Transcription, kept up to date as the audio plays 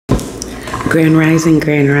Grand Rising,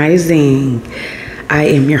 Grand Rising. I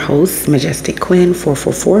am your host, Majestic Quinn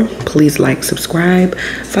 444. Please like, subscribe.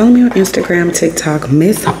 Follow me on Instagram, TikTok,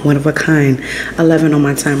 Miss One of a Kind 11 on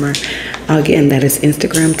my timer. Again, that is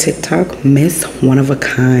Instagram, TikTok, Miss One of a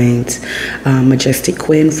Kind. Majestic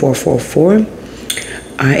Quinn 444.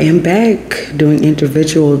 I am back doing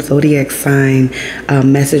individual zodiac sign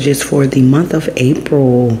messages for the month of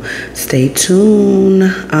April. Stay tuned.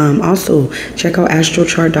 Also, check out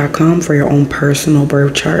astrochart.com for your own personal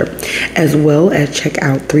birth chart, as well as check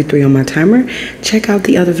out 33 on my timer. Check out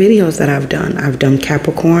the other videos that I've done. I've done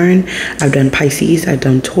Capricorn, I've done Pisces, I've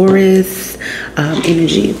done Taurus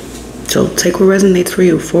energy. So take what resonates for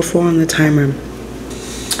you. 4-4 on the timer.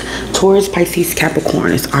 Taurus, Pisces,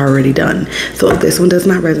 Capricorn is already done. So if this one does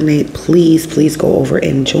not resonate, please go over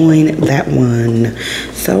and join that one.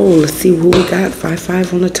 So let's see who we got.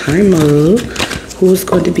 5-5 on the timer. Who's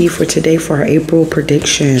going to be for today for our April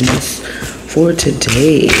predictions for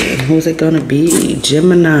today? Who's it going to be?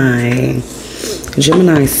 Gemini,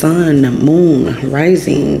 Sun, Moon,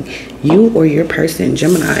 Rising. You or your person,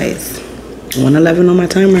 Geminis. 111 on my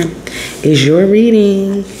timer is your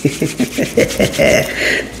reading.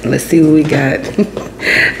 Let's see what we got.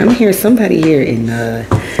 I'm hearing somebody here in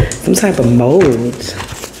some type of mode.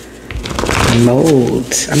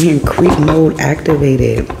 I'm hearing creep mode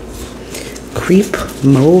activated.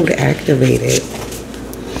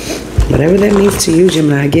 Whatever that means to you,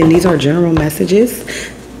 Gemini. Again, these are general messages.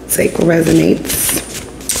 Take what resonates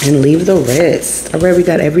and leave the rest. All right, we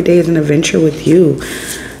got every day is an adventure with you.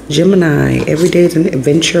 Gemini, every day is an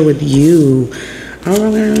adventure with you.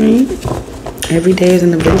 All right. Every day is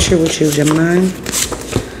an adventure with you, Gemini.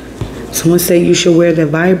 Someone said you should wear the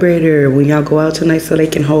vibrator when y'all go out tonight so they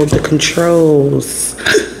can hold the controls.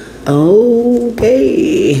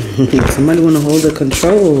 Okay. Somebody want to hold the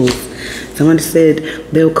controls. Somebody said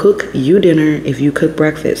they'll cook you dinner if you cook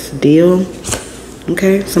breakfast. Deal?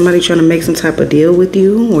 Okay, somebody trying to make some type of deal with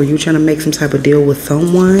you, or you trying to make some type of deal with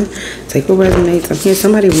someone. Take what resonates. I'm hearing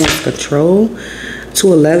somebody wants control.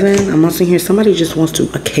 211. I'm also hearing somebody just wants to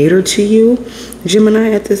cater to you,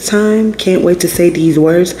 Gemini, at this time. Can't wait to say these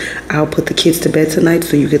words. I'll put the kids to bed tonight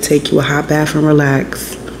so you can take you a hot bath and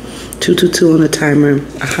relax. 222 on the timer.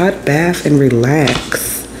 A hot bath and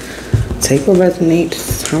relax. Take what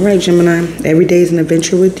resonates. All right, Gemini. Every day is an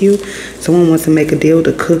adventure with you. Someone wants to make a deal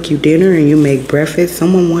to cook you dinner and you make breakfast.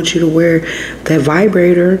 Someone wants you to wear that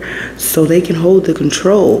vibrator so they can hold the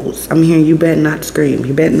controls. I'm hearing you better not scream.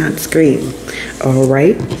 You better not scream. All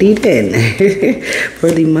right, then.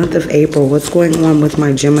 For the month of April, what's going on with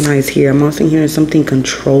my Geminis here? I'm also hearing something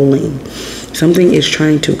controlling. Something is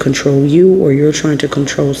trying to control you, or you're trying to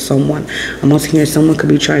control someone. I'm also hearing someone could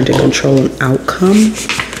be trying to control an outcome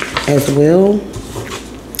as well.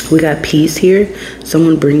 We got peace here.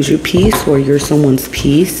 Someone brings you peace, or you're someone's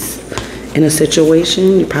peace in a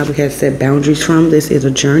situation you probably have set boundaries from. This is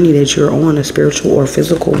a journey that you're on, a spiritual or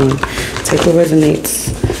physical one. Take what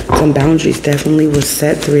resonates. Some boundaries definitely was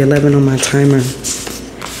set. 311 on my timer.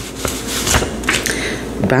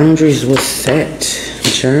 Boundaries was set.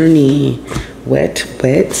 Journey. Wet.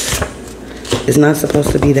 It's not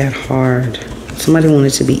supposed to be that hard. Somebody wanted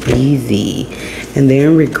it to be easy. And they're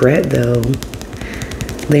in regret, though.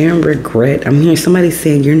 They're in regret. I'm hearing somebody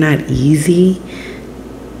saying you're not easy.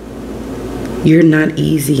 You're not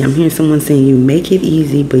easy. I'm hearing someone saying you make it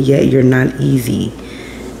easy, but yet you're not easy.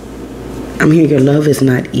 I'm hearing your love is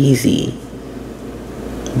not easy.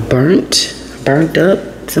 Burnt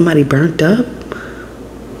up. Somebody burnt up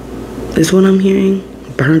is what I'm hearing.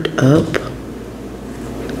 Burnt up.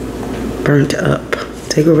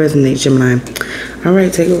 Take what resonates, Gemini. All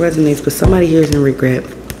right, take what resonates, but somebody here is in regret.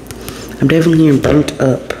 I'm definitely hearing burnt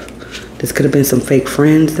up. This could have been some fake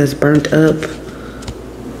friends that's burnt up.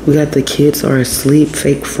 We got the kids are asleep,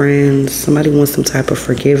 fake friends. Somebody wants some type of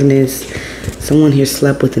forgiveness. Someone here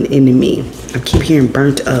slept with an enemy. I keep hearing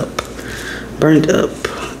burnt up.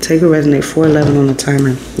 Take a resonate. 411 on the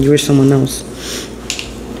timer. You or someone else.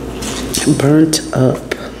 Burnt up.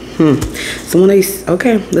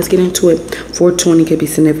 Okay, let's get into it. 420 could be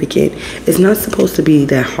significant. It's not supposed to be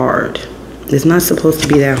that hard.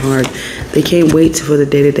 They can't wait for the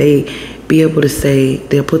day that they be able to say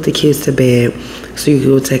they'll put the kids to bed so you can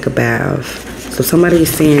go take a bath. So somebody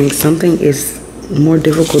is saying something is more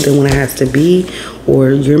difficult than what it has to be,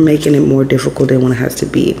 or you're making it more difficult than what it has to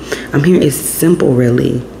be. I'm hearing it's simple,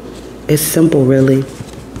 really.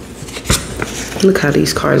 Look how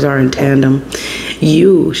these cards are in tandem.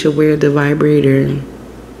 You should wear the vibrator.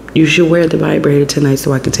 You should wear the vibrator tonight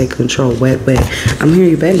so I can take control. Wet. I'm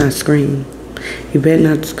hearing you better not scream.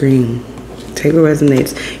 Take Take what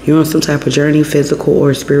resonates. You're on some type of journey, physical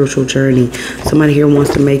or spiritual journey. Somebody here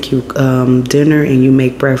wants to make you dinner and you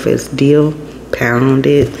make breakfast. Deal? Pound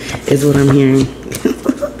it is what I'm hearing.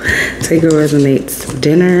 Take what resonates.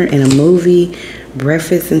 Dinner and a movie,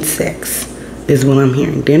 breakfast and sex is what I'm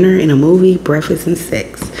hearing. Dinner and a movie, breakfast and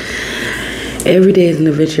sex. Every day is an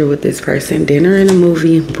adventure with this person. Dinner and a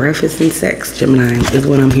movie, breakfast and sex, Gemini, is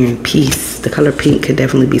what I'm hearing. Peace. The color pink could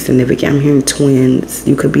definitely be significant. I'm hearing twins.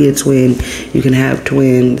 You could be a twin. You can have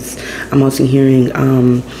twins. I'm also hearing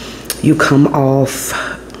you come off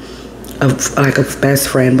of like a best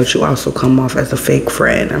friend, but you also come off as a fake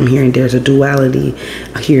friend. I'm hearing there's a duality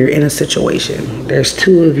here in a situation. There's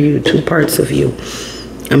two of you, two parts of you.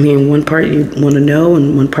 I'm hearing one part you want to know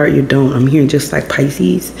and one part you don't. I'm hearing just like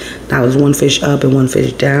Pisces. That was one fish up and one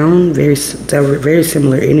fish down. Very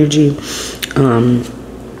similar energy.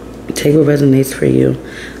 Take what resonates for you.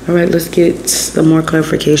 All right, let's get some more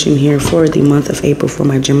clarification here for the month of April for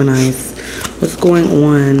my Geminis. What's going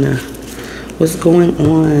on? What's going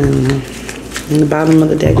on? In the bottom of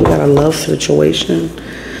the deck, we got a love situation.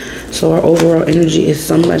 So our overall energy is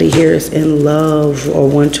somebody here is in love or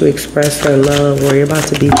want to express their love, or you're about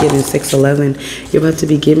to be given 611. You're about to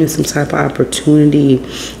be given some type of opportunity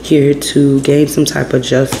here to gain some type of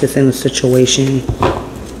justice in a situation.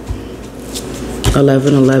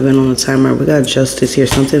 1111 on the timer. We got justice here.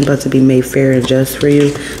 Something about to be made fair and just for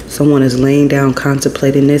you. Someone is laying down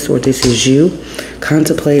contemplating this, or this is you.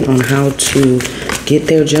 Contemplate on how to get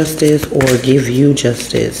their justice or give you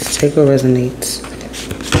justice. Take what resonates.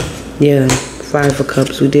 Yeah, 5 of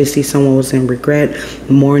Cups. We did see someone was in regret,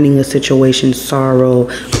 mourning a situation, sorrow,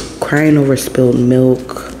 crying over spilled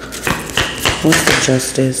milk. What's the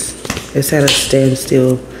justice? It's at a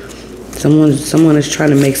standstill. Someone is trying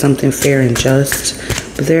to make something fair and just,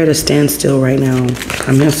 but they're at a standstill right now.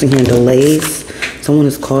 I'm also hearing delays. Someone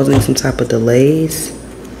is causing some type of delays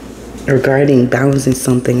regarding balancing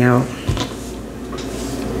something out.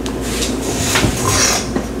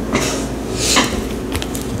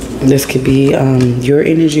 This could be your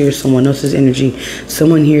energy or someone else's energy.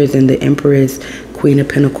 Someone here is in the Empress, Queen of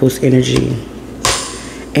Pentacles energy.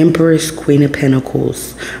 Empress, Queen of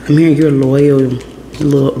Pentacles. I'm hearing you're loyal.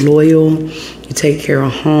 You take care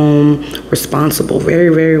of home. Responsible. Very,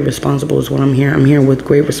 very responsible is what I'm hearing. I'm hearing with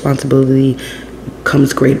great responsibility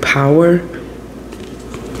comes great power.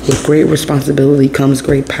 With great responsibility comes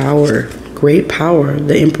great power. Great power.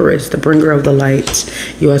 The Empress, the bringer of the light.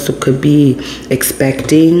 You also could be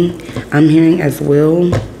expecting. I'm hearing as well.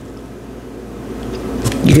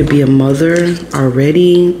 You could be a mother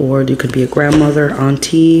already, or you could be a grandmother,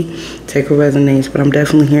 auntie. Take what resonates. But I'm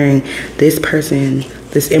definitely hearing this person,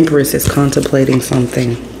 this Empress is contemplating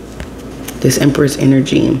something. This Empress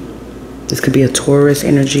energy. This could be a Taurus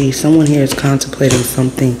energy. Someone here is contemplating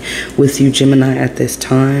something with you, Gemini, at this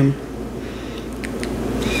time.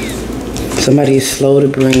 Somebody is slow to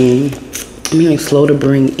bring, I'm hearing slow to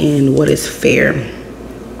bring in what is fair.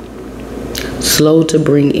 Slow to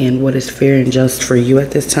bring in what is fair and just for you at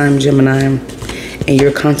this time, Gemini. And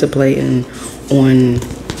you're contemplating on,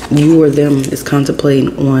 you or them is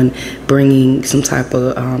contemplating on bringing some type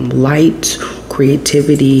of light,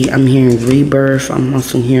 creativity. I'm hearing rebirth. I'm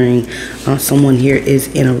also hearing someone here is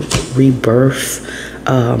in a rebirth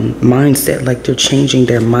mindset, like they're changing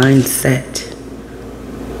their mindset.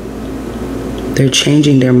 They're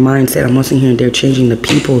changing their mindset. I'm also hearing they're changing the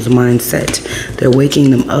people's mindset. They're waking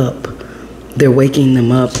them up. They're waking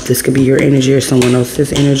them up. This could be your energy or someone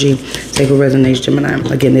else's energy. Take a resonance, Gemini.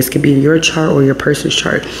 Again, this could be your chart or your person's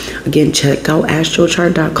chart. Again, check out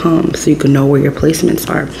astrochart.com so you can know where your placements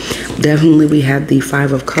are. Definitely, we have the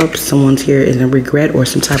 5 of Cups. Someone's here is in regret or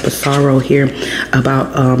some type of sorrow here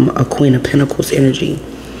about a Queen of Pentacles energy.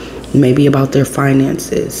 Maybe about their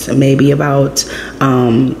finances. Maybe about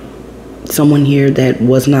someone here that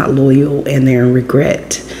was not loyal and they're in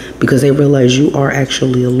regret because they realize you are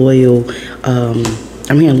actually a loyal,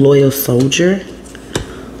 I'm hearing loyal soldier.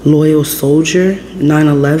 Loyal soldier.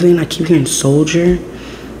 9/11. I keep hearing soldier.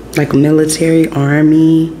 Like military,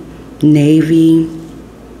 army, navy.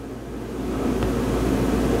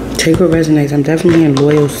 Take what resonates. I'm definitely hearing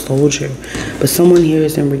loyal soldier. But someone here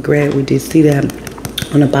is in regret. We did see that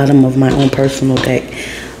on the bottom of my own personal deck.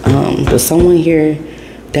 But someone here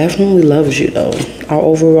definitely loves you though.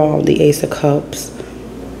 Overall, the Ace of Cups.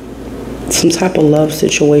 Some type of love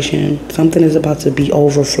situation. Something is about to be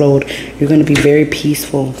overflowed. You're going to be very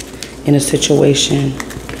peaceful in a situation.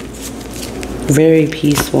 Very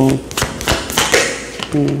peaceful.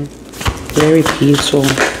 Very peaceful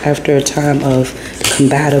after a time of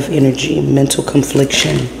combative energy, mental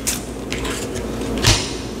confliction.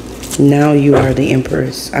 Now you are the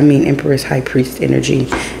Empress. I mean, Empress High Priest energy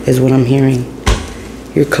is what I'm hearing.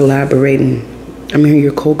 You're collaborating. I'm hearing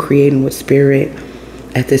you're co-creating with spirit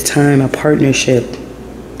at this time, a partnership.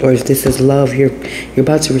 Or if this is love, you're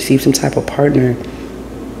about to receive some type of partner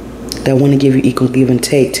that want to give you equal give and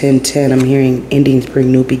take. 10-10, I'm hearing endings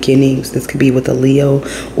bring new beginnings. This could be with a Leo,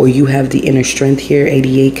 or you have the inner strength here.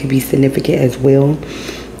 88 could be significant as well.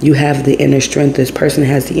 You have the inner strength. This person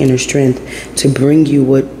has the inner strength to bring you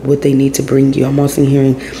what they need to bring you. I'm also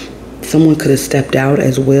hearing someone could have stepped out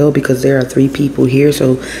as well, because there are 3 people here.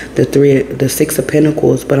 So the 6 of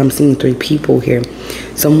Pentacles, but I'm seeing 3 people here.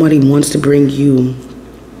 Somebody wants to bring you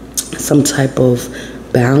some type of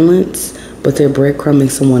balance, but they're breadcrumbing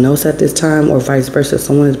someone else at this time, or vice versa.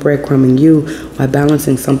 Someone is breadcrumbing you by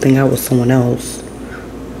balancing something out with someone else.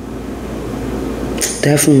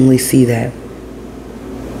 Definitely see that.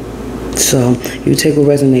 So you take what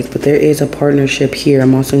resonates, but there is a partnership here.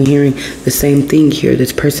 I'm also hearing the same thing here.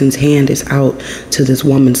 This person's hand is out to this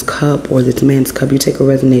woman's cup or this man's cup. You take what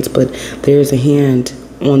resonates, but there's a hand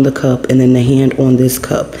on the cup and then the hand on this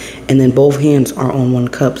cup, and then both hands are on one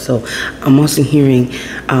cup. So I'm also hearing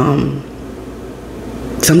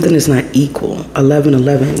something is not equal.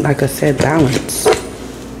 11-11, like I said, balance.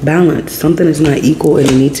 Something is not equal, and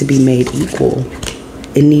it needs to be made equal.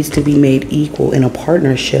 It needs to be made equal in a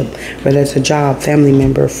partnership, whether it's a job, family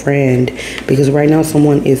member, friend, because right now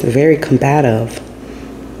someone is very combative.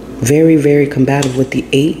 Very, very combative with the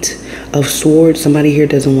 8 of Swords. Somebody here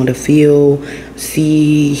doesn't want to feel,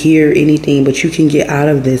 see, hear anything, but you can get out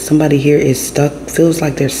of this. Somebody here is stuck, feels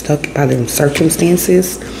like they're stuck by their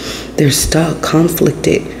circumstances. They're stuck,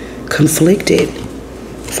 conflicted.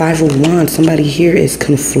 5 of Wands. Somebody here is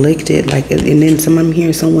conflicted, and then I'm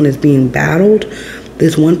hearing someone is being battled.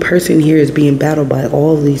 This one person here is being battled by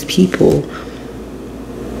all of these people.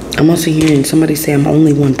 I'm also hearing somebody say, I'm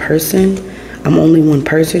only one person. I'm only one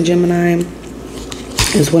person, Gemini.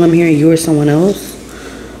 Is what I'm hearing. You or someone else.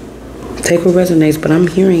 Take what resonates, but I'm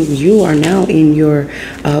hearing you are now in your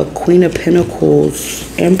Queen of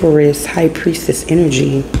Pentacles, Empress, High Priestess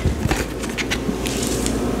energy.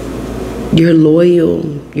 You're loyal.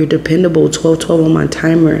 You're dependable. 12-12 on my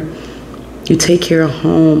timer. You take care of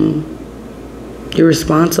home. You're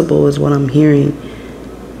responsible is what I'm hearing.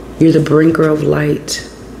 You're the bringer of light.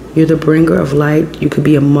 You're the bringer of light. You could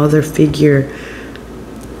be a mother figure.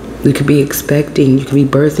 You could be expecting. You could be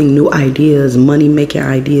birthing new ideas,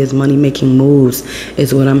 money-making moves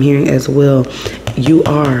is what I'm hearing as well. You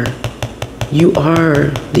are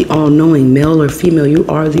the all-knowing, male or female. You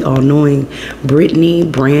are the all-knowing. Brittany,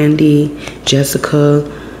 Brandy, Jessica,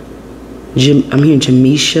 I'm hearing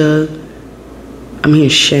Jamisha. I'm hearing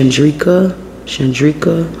Chandrika.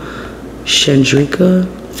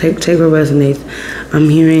 Take what resonates. I'm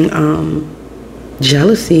hearing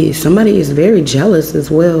jealousy. Somebody is very jealous as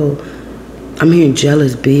well. I'm hearing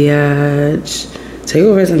jealous, biatch. Take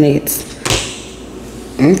what resonates.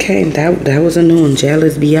 Okay, that was a new one.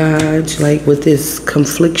 Jealous, biatch. Like with this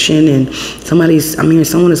confliction, and I'm hearing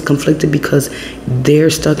someone is conflicted because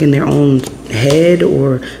they're stuck in their own head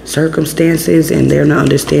or circumstances, and they're not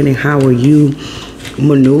understanding how are you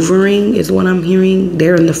maneuvering is what I'm hearing.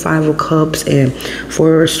 They're in the 5 of Cups and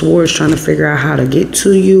 4 of Swords, trying to figure out how to get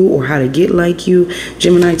to you or how to get like you.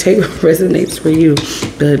 Gemini, take what resonates for you.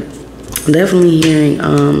 But definitely hearing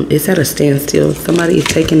it's at a standstill. Somebody is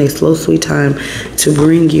taking a slow, sweet time to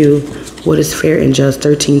bring you what is fair and just.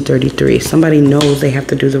 1333. Somebody knows they have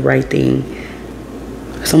to do the right thing.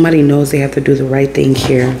 Somebody knows they have to do the right thing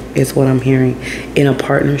here is what I'm hearing. In a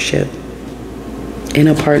partnership.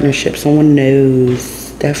 Someone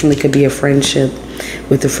knows. Definitely could be a friendship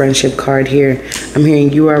with the friendship card here. I'm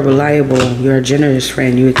hearing you are reliable. You're a generous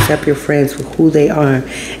friend. You accept your friends for who they are,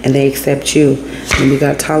 and they accept you. And we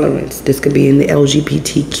got tolerance. This could be in the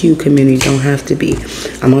LGBTQ community. Don't have to be.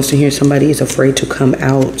 I'm also hearing somebody is afraid to come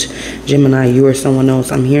out. Gemini, you or someone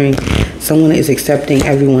else. I'm hearing someone is accepting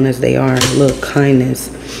everyone as they are. Look, kindness.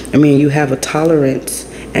 I mean, you have a tolerance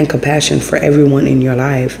and compassion for everyone in your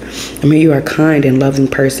life. I mean, you are a kind and loving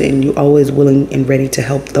person. You always willing and ready to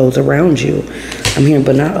help those around you. I'm hearing,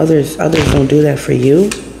 but not others. Others don't do that for you.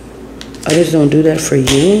 Others don't do that for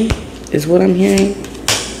you, is what I'm hearing.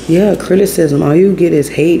 Yeah, criticism. All you get is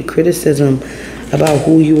hate, criticism about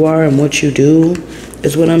who you are and what you do,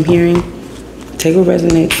 is what I'm hearing. Take what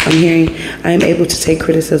resonates. I'm hearing, I am able to take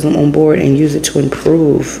criticism on board and use it to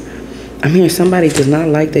improve. I'm hearing somebody does not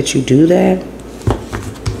like that you do that.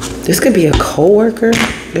 This could be a coworker.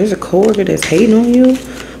 There's a coworker that's hating on you.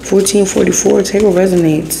 1444. Take what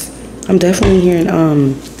resonates. I'm definitely hearing,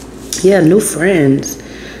 yeah, new friends.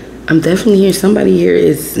 I'm definitely hearing somebody here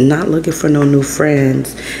is not looking for no new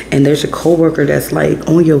friends. And there's a coworker that's like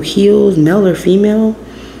on your heels, male or female.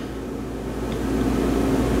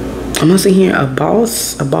 I'm also hearing a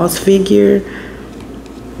boss figure.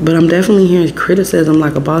 But I'm definitely hearing criticism,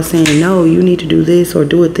 like a boss saying, no, you need to do this or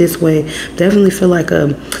do it this way. Definitely feel like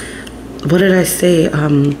what did I say?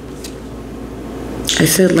 I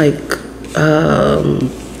said like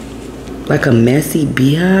a messy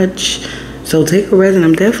biatch. So take a rest.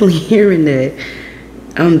 I'm definitely hearing that.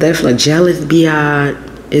 I'm definitely jealous biatch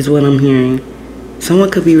is what I'm hearing. Someone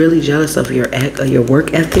could be really jealous of your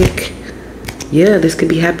work ethic. Yeah, this could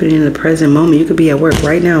be happening in the present moment. You could be at work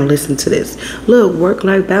right now and listen to this. Look,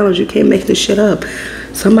 work-life balance. You can't make this shit up.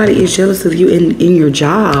 Somebody is jealous of you in your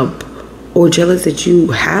job, or jealous that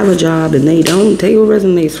you have a job and they don't. Take what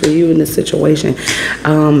resonates for you in this situation,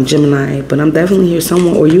 Gemini. But I'm definitely here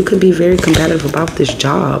someone, or you could be very combative about this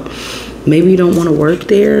job. Maybe you don't want to work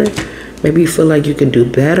there. Maybe you feel like you could do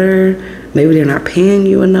better. Maybe they're not paying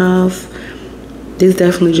you enough. This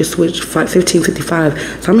definitely just switched 1555.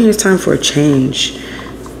 So I'm here, it's time for a change.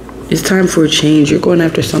 It's time for a change. You're going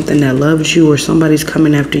after something that loves you, or somebody's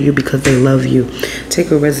coming after you because they love you.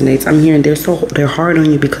 Take what resonates. I'm hearing they're hard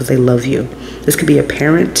on you because they love you. This could be a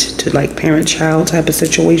parent to like parent-child type of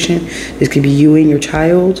situation. This could be you and your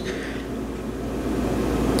child.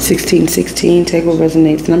 1616, take what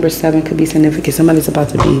resonates. Number 7 could be significant. Somebody's about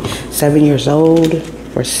to be 7 years old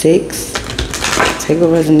or 6. Take what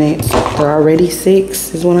resonates. They're already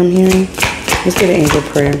 6 is what I'm hearing. Let's get an angel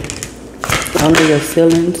prayer. Honor your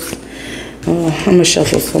feelings. I'm gonna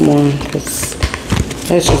shuffle someone because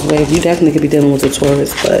that's just way. You definitely could be dealing with a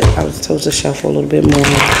Taurus, but I was told to shuffle a little bit more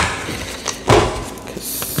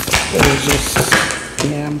because it was just,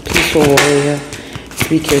 yeah, I'm a peaceful warrior.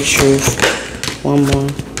 Speak your truth. One more.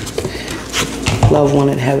 Love one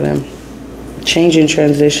in heaven. Change and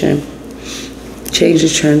transition. Change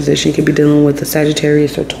and transition. You could be dealing with a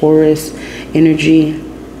Sagittarius or Taurus energy.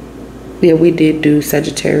 Yeah, we did do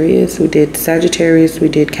Sagittarius. We did Sagittarius. We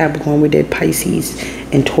did Capricorn. We did Pisces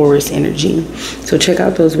and Taurus energy. So check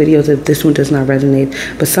out those videos if this one does not resonate.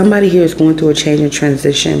 But somebody here is going through a change and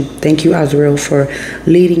transition. Thank you, Azrael, for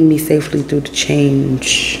leading me safely through the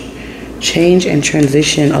change. Change and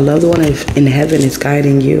transition. A loved one in heaven is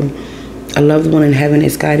guiding you. A loved one in heaven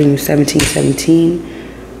is guiding you. 1717.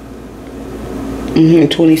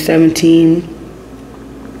 2017.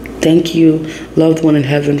 Thank you, loved one in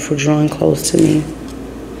heaven, for drawing close to me.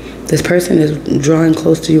 This person is drawing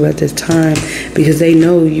close to you at this time because they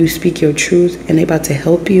know you speak your truth, and they about to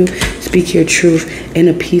help you speak your truth in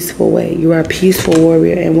a peaceful way. You are a peaceful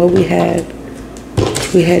warrior, and what we had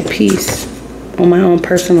peace on my own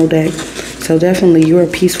personal deck. So definitely you're a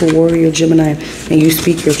peaceful warrior, Gemini, and you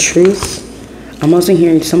speak your truth. I'm also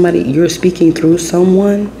hearing somebody, you're speaking through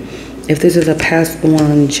someone. If this is a past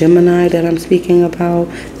one, Gemini, that I'm speaking about,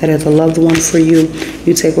 that is a loved one for you,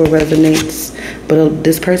 you take what resonates. But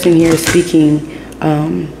this person here is speaking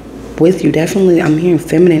with you. Definitely, I'm hearing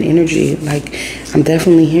feminine energy. Like, I'm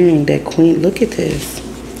definitely hearing that queen. Look at this.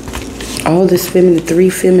 All this feminine, three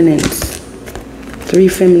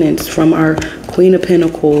feminines from our Queen of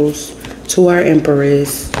Pentacles to our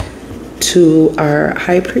Empress to our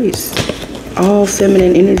High Priest. All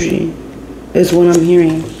feminine energy is what I'm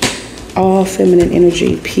hearing. All feminine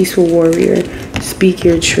energy, peaceful warrior, speak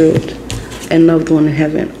your truth, and loved one in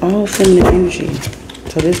heaven. All feminine energy.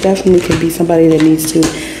 So this definitely could be somebody that needs to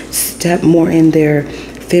step more in their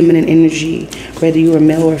feminine energy, whether you are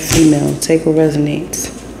male or female. Take what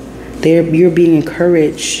resonates. You're being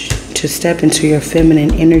encouraged to step into your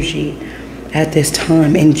feminine energy at this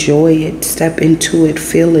time. Enjoy it. Step into it.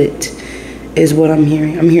 Feel it. Is what I'm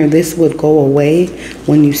hearing. I'm hearing this would go away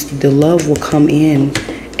when the love will come in,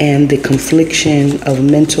 and the confliction of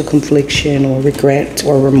mental confliction or regret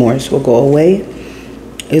or remorse will go away,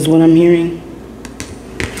 is what I'm hearing.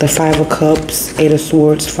 The 5 of Cups, 8 of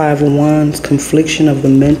Swords, 5 of Wands, confliction of the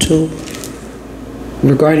mental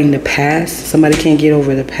regarding the past. Somebody can't get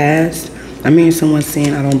over the past. I'm hearing someone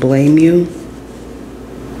saying, I don't blame you.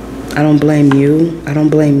 I don't blame you. I don't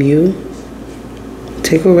blame you.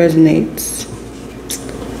 Take what resonates.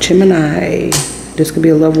 Gemini. This could be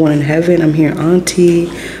a loved one in heaven. I'm here,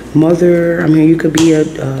 auntie, mother. I'm here, you could be a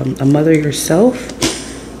mother yourself.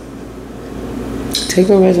 Take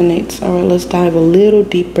what resonates. All right, let's dive a little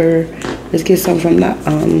deeper. Let's get something from that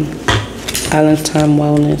Island Time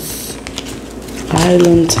Wellness.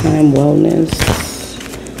 Island Time Wellness.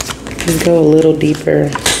 Let's go a little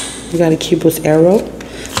deeper. You got a Cupid's arrow.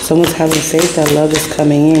 Someone's having faith that love is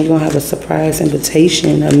coming in. You're going to have a surprise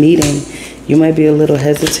invitation, a meeting. You might be a little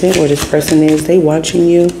hesitant, or this person is. They watching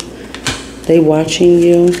you. They watching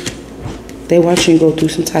you. They watching you go through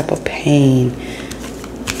some type of pain.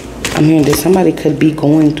 I'm hearing that somebody could be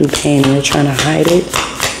going through pain and they're trying to hide it.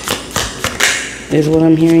 Is what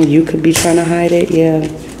I'm hearing. You could be trying to hide it. Yeah.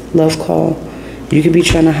 Love call. You could be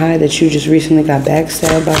trying to hide that you just recently got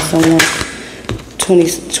backstabbed by someone.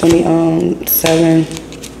 2007,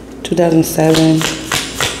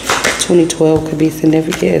 2012 could be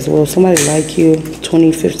significant as well. Somebody like you.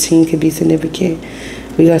 2015 could be significant.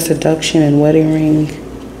 We got seduction and wedding ring.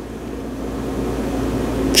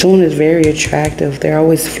 Someone is very attractive. They're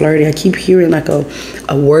always flirty. I keep hearing like a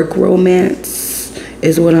work romance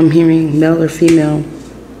is what I'm hearing, male or female.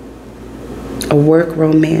 A work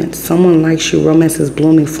romance. Someone likes you. Romance is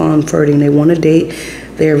blooming, fun, flirting. They want to date.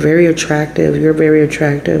 They're very attractive. You're very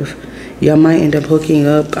attractive. Y'all might end up hooking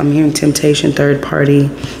up. I'm hearing temptation, third party.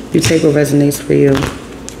 You take what resonates for you.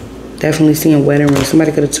 Definitely seeing wedding ring.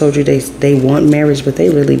 Somebody could have told you they want marriage, but they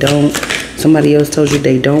really don't. Somebody else told you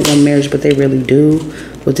they don't want marriage, but they really do.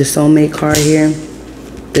 With the soulmate card here,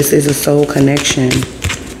 this is a soul connection.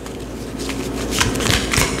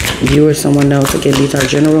 You or someone else. Again, these are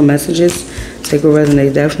general messages. Take what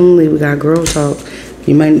resonates. Definitely, we got girl talk.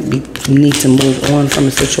 You might need to move on from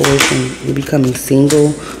a situation. You're becoming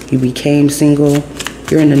single. You became single.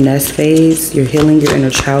 You're in the nest phase. You're healing your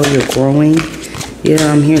inner child. You're growing.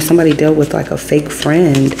 Yeah, I'm hearing somebody dealt with like a fake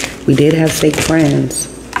friend. We did have fake friends.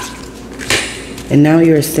 And now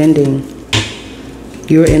you're ascending.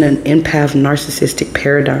 You're in an empath narcissistic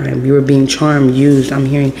paradigm. You were being charmed, used. I'm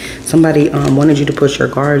hearing somebody wanted you to put your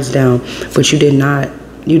guards down, but you did not.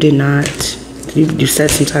 You did not. You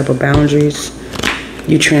set some type of boundaries.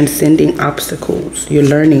 You're transcending obstacles. You're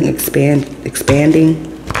learning, expanding.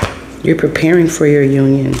 You're preparing for your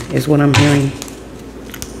union is what I'm hearing.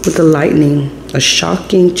 With the lightning, a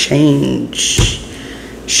shocking change.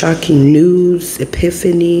 Shocking news,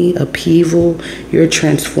 epiphany, upheaval. You're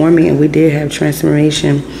transforming, and we did have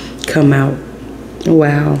transformation come out.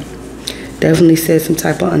 Wow. Definitely said some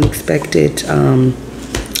type of unexpected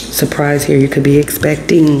surprise here. You could be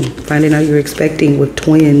expecting, finding out you're expecting with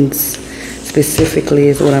twins specifically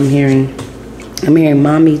is what I'm hearing. I'm hearing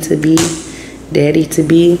mommy to be, daddy to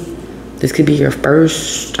be. This could be your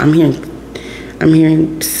first. I'm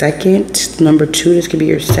hearing second, number 2. This could be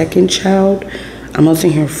your second child. I'm also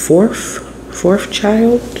hearing fourth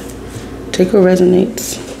child. Take what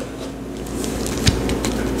resonates.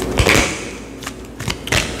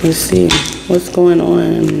 Let's see what's going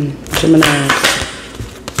on, Gemini.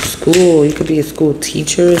 School. You could be a school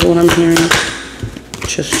teacher is what I'm hearing.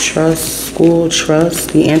 Just trust, school,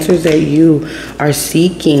 trust. The answers that you are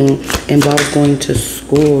seeking involve going to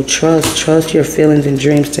school. Trust your feelings and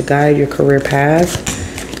dreams to guide your career path.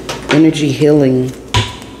 Energy healing.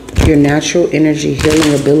 Your natural energy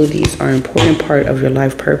healing abilities are an important part of your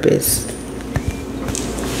life purpose.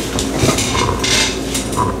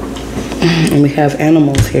 And we have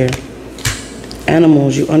animals here.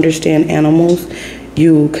 Animals, you understand animals.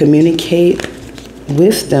 You communicate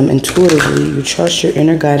with them intuitively. You trust your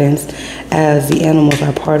inner guidance as the animals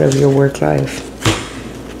are part of your work life.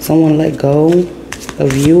 Someone let go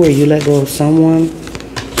of you or you let go of someone.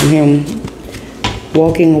 I'm hearing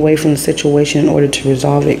walking away from the situation in order to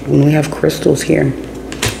resolve it. When we have crystals here,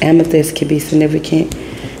 amethyst can be significant.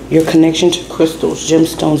 Your connection to crystals,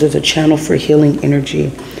 gemstones, is a channel for healing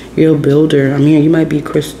energy. You're a builder. I'm hearing you might be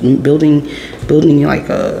building like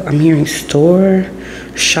a, I'm hearing store,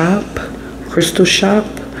 shop, crystal shop.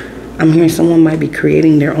 I'm hearing someone might be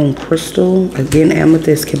creating their own crystal. Again,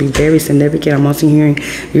 amethyst can be very significant. I'm also hearing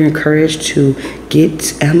you're encouraged to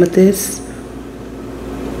get amethyst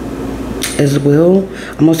as well.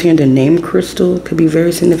 I'm also hearing the name crystal could be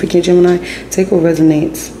very significant, Gemini. Take what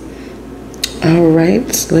resonates. All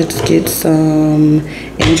right, let's get some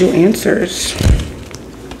angel answers.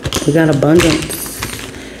 We got abundance,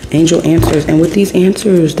 angel answers. And with these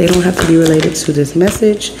answers, they don't have to be related to this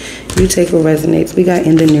message. You take what resonates. We got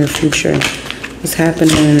in the near future. What's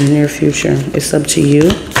happening in the near future? It's up to you.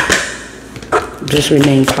 Just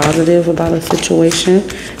remain positive about a situation.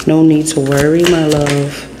 No need to worry, my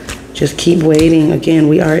love. Just keep waiting. Again,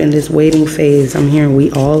 we are in this waiting phase. I'm hearing we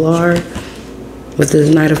all are. With this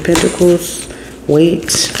Knight of Pentacles,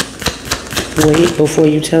 wait before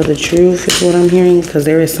you tell the truth is what I'm hearing, because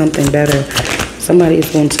there is something better. Somebody is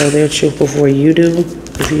going to tell their truth before you do,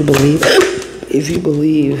 if you believe. If you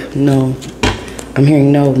believe, no. I'm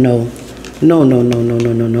hearing no.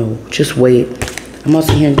 Just wait. I'm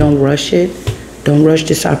also hearing don't rush it. Don't rush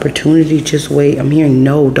this opportunity. Just wait. I'm hearing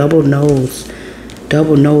no, double no's.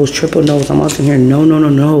 Double no's, triple no's. I'm also hearing no.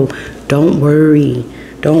 Don't worry.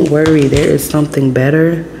 Don't worry. There is something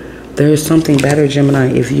better. There is something better,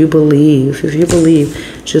 Gemini. If you believe,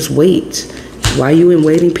 just wait. While you in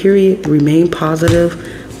waiting period, remain positive,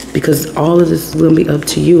 because all of this is going to be up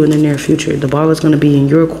to you in the near future. The ball is going to be in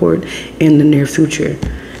your court in the near future,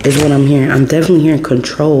 is what I'm hearing. I'm definitely hearing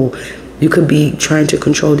control. You could be trying to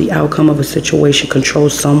control the outcome of a situation, control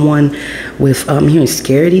someone with, I'm hearing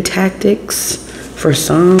scaredy tactics for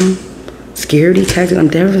some. Scaredy tactics. I'm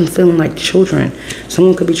definitely feeling like children.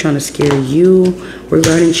 Someone could be trying to scare you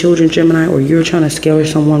regarding children, Gemini, or you're trying to scare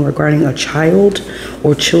someone regarding a child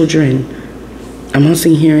or children. I'm also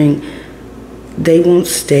hearing they won't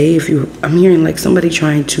stay if you, I'm hearing like somebody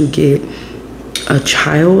trying to get a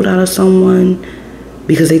child out of someone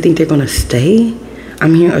because they think they're going to stay.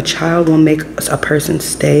 I'm hearing a child will make a person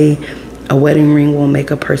stay. A wedding ring will make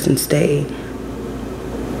a person stay.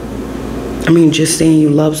 I mean, just saying you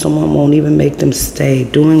love someone won't even make them stay.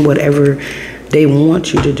 Doing whatever they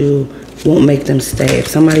want you to do won't make them stay. If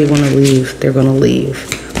somebody want to leave, they're going to leave.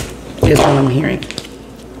 Is what I'm hearing.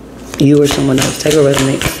 You or someone else. Take a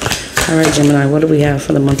resonate. All right, Gemini, what do we have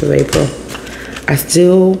for the month of April? I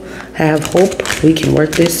still have hope we can work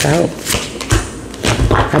this out.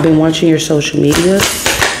 I've been watching your social media.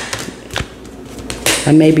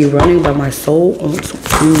 I may be running, but my soul wants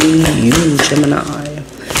only you, Gemini.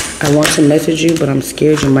 I want to message you, but I'm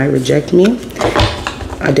scared you might reject me.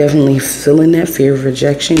 I definitely feeling that fear of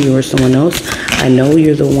rejection, you or someone else. I know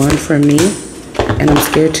you're the one for me, and I'm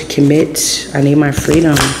scared to commit. I need my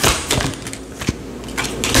freedom.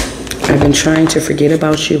 I've been trying to forget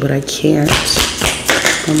about you, but I can't.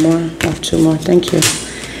 One more, oh, two more, thank you.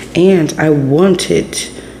 And I wanted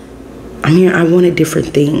different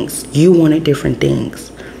things. You wanted different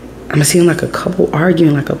things. I'm seeing like a couple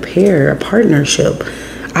arguing, like a pair, a partnership.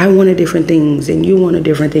 I wanted different things and you wanted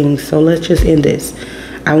different things. So let's just end this.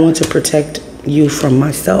 I want to protect you from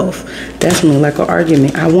myself. Definitely like an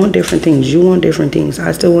argument. I want different things. You want different things.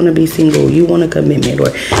 I still want to be single. You want a commitment,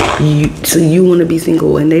 or you want to be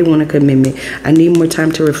single and they want a commitment. I need more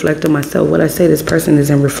time to reflect on myself. What I say, this person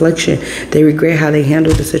is in reflection. They regret how they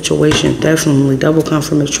handled the situation. Definitely double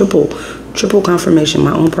confirmation, triple confirmation.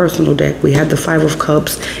 My own personal deck. We have the 5 of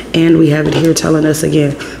Cups and we have it here telling us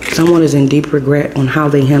again, someone is in deep regret on how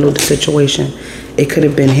they handled the situation. It could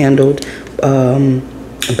have been handled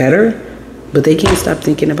better. But they can't stop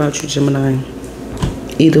thinking about you, Gemini.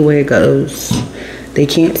 Either way it goes. They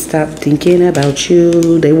can't stop thinking about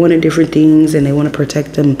you. They wanted different things and they want to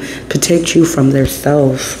protect you from their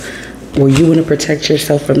self. Or you want to protect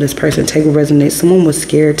yourself from this person. Take a resonance. Someone was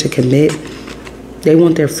scared to commit. They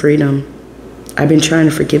want their freedom. I've been trying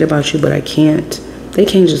to forget about you, but I can't. They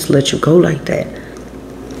can't just let you go like that.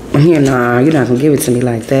 I'm here, nah, you're not going to give it to me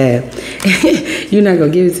like that. You're not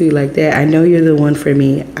going to give it to me like that. I know you're the one for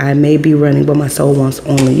me. I may be running, but my soul wants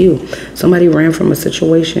only you. Somebody ran from a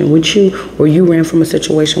situation with you, or you ran from a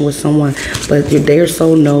situation with someone, but their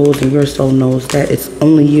soul knows and your soul knows that it's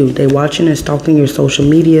only you. They watching and stalking your social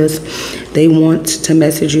medias. They want to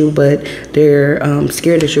message you, but they're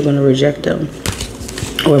scared that you're going to reject them,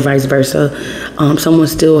 or vice versa. Someone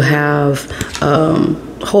still have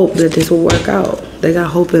hope that this will work out. They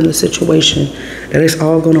got hope in the situation that it's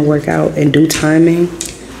all going to work out in due timing,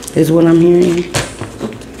 is what I'm hearing.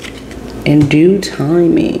 In due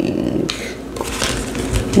timing.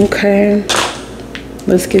 Okay.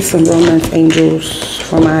 Let's get some romance angels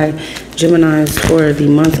for my Geminis for the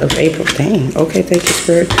month of April. Dang. Okay, thank you,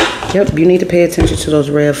 Spirit. Yep, you need to pay attention to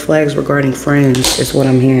those red flags regarding friends, is what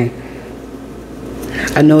I'm hearing.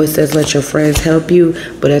 I know it says let your friends help you,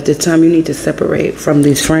 but at this time you need to separate from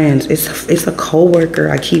these friends. It's a co-worker.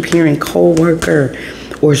 I keep hearing co-worker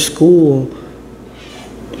or school.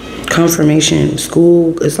 Confirmation.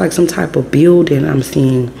 School. It's like some type of building I'm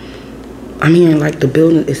seeing. I'm hearing like the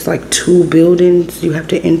building. It's like 2 buildings you have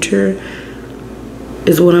to enter,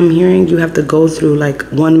 is what I'm hearing. You have to go through like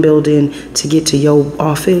one building to get to your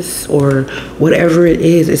office or whatever it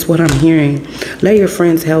is. It's what I'm hearing. Let your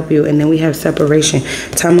friends help you. And then we have separation.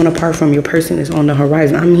 Time on apart from your person is on the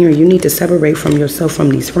horizon. I'm hearing you need to separate from yourself from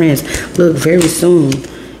these friends. Look, very soon.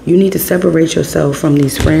 You need to separate yourself from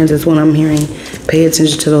these friends, is what I'm hearing. Pay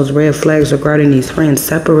attention to those red flags regarding these friends.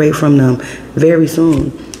 Separate from them very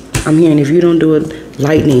soon. I'm hearing if you don't do it,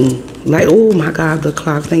 lightning. Like, oh my God, the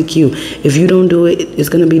clock, thank you. If you don't do it, it's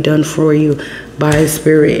going to be done for you by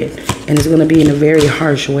Spirit. And it's going to be in a very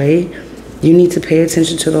harsh way. You need to pay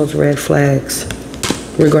attention to those red flags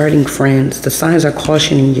regarding friends. The signs are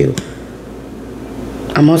cautioning you.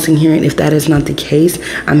 I'm also hearing if that is not the case,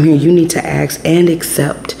 I'm hearing you need to ask and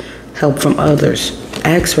accept help from others.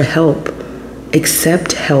 Ask for help.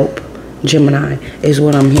 Accept help, Gemini, is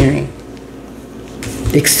what I'm hearing.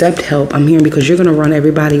 Accept help. I'm hearing because you're going to run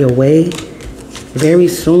everybody away very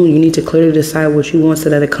soon. You need to clearly decide what you want so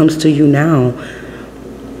that it comes to you now.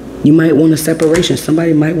 You might want a separation.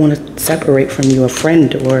 Somebody might want to separate from you, a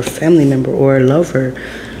friend or a family member or a lover.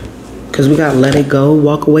 Because we got to let it go,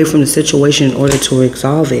 walk away from the situation in order to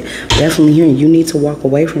resolve it. Definitely hearing you need to walk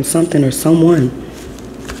away from something or someone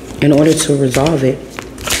in order to resolve it.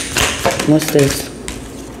 What's this?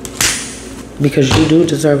 Because you do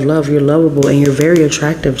deserve love. You're lovable and you're very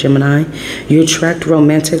attractive, Gemini. You attract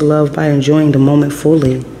romantic love by enjoying the moment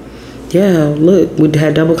fully. Yeah, look, we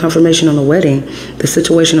had double confirmation on the wedding. The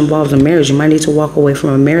situation involves a marriage. You might need to walk away from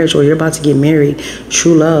a marriage or you're about to get married.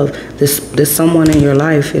 True love. This someone in your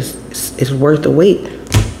life is worth the wait.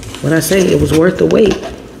 What I say, it was worth the wait.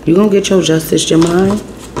 You're going to get your justice, Gemini.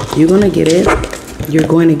 You're going to get it. You're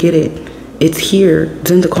going to get it. It's here.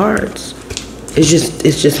 It's in the cards.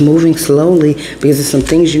 It's just moving slowly because there's some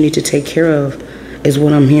things you need to take care of is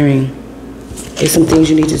what I'm hearing. It's some things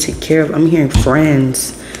you need to take care of. I'm hearing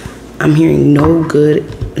friends. I'm hearing no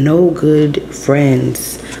good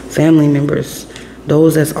friends, family members,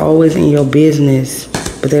 those that's always in your business,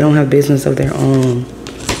 but they don't have business of their own,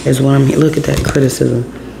 is what I'm hearing. Look at that criticism.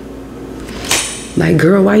 Like,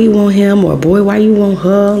 girl, why you want him? Or boy, why you want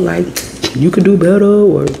her? Like, you could do better,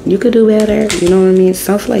 or you could do better. You know what I mean?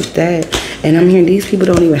 Stuff like that. And I'm hearing these people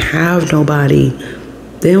don't even have nobody.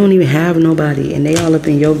 They don't even have nobody, and they all up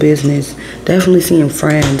in your business. Definitely seeing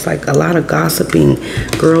friends, like a lot of gossiping,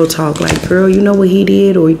 girl talk, like, girl, you know what he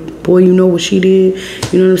did, or boy, you know what she did.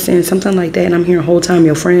 You know what I'm saying? Something like that. And I'm hearing the whole time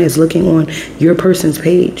your friend is looking on your person's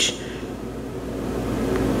page.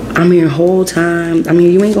 I'm hearing the whole time. I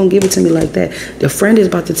mean, you ain't gonna give it to me like that. The friend is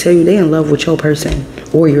about to tell you they in love with your person,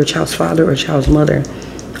 or your child's father or child's mother.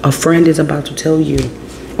 A friend is about to tell you,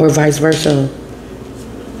 or vice versa.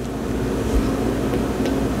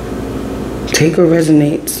 Taker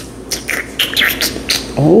resonates.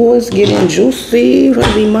 Oh, it's getting juicy for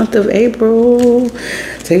the month of April.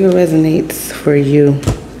 Taker resonates for you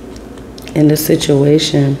in the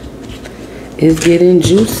situation. It's getting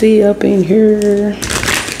juicy up in here.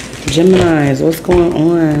 Geminis, what's going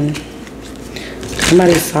on?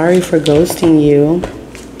 Somebody's sorry for ghosting you,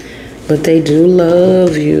 but they do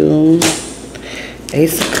love you.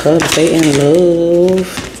 Ace of Cups, they in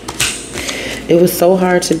love. It was so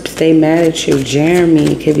hard to stay mad at you.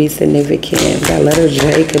 Jeremy could be significant. That letter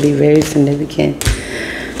J could be very significant.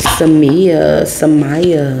 Samaya.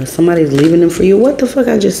 Somebody's leaving them for you. What the fuck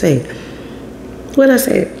I just say? What I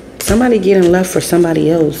say? Somebody getting left for somebody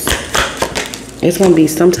else. It's going to be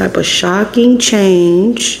some type of shocking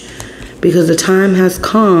change because the time has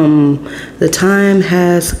come. The time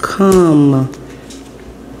has come.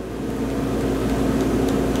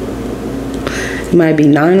 It might be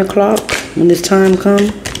 9 o'clock. When this time come,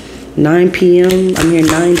 9 p.m. I'm here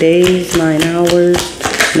 9 days, 9 hours,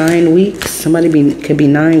 9 weeks. Somebody could be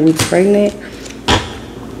 9 weeks pregnant.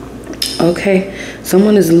 Okay,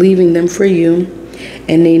 someone is leaving them for you,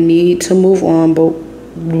 and they need to move on, but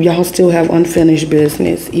y'all still have unfinished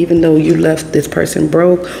business, even though you left this person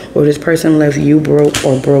broke, or this person left you broke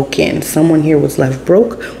or broken. Someone here was left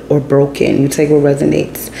broke or broken. You take what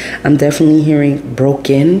resonates. I'm definitely hearing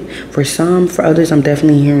broken for some. For others, I'm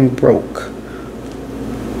definitely hearing broke.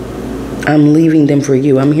 I'm leaving them for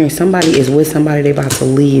you. I'm hearing somebody is with somebody they about to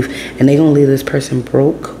leave, and they gonna leave this person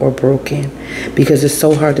broke or broken because it's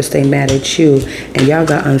so hard to stay mad at you, and y'all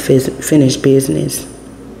got unfinished business.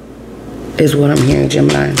 Is what I'm hearing,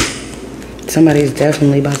 Gemini. Somebody's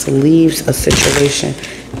definitely about to leave a situation,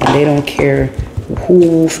 and they don't care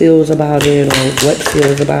who feels about it or what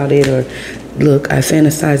feels about it, or look, I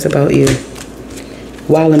fantasize about you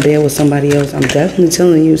while in bed with somebody else. I'm definitely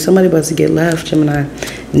telling you, somebody about to get left, Gemini.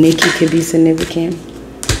 Nikki could be significant.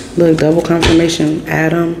 Look, double confirmation.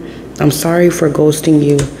 Adam, I'm sorry for ghosting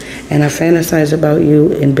you, and I fantasize about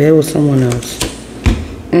you in bed with someone else.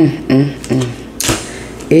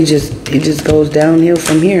 It just goes downhill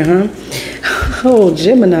from here, huh? Oh,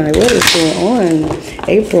 Gemini, what is going on?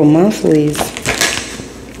 April monthlies.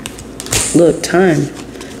 Look, time.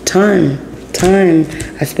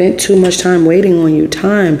 I spent too much time waiting on you.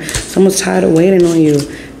 Time. Someone's tired of waiting on you.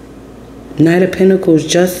 Knight of Pentacles,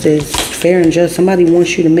 justice, fair and just. Somebody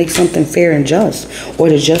wants you to make something fair and just, or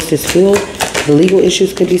the justice field. The legal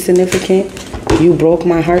issues could be significant. You broke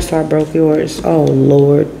my heart, so I broke yours. Oh,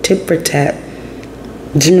 Lord. Tip for tat.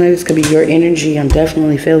 Gemini, this could be your energy. I'm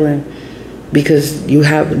definitely feeling, because you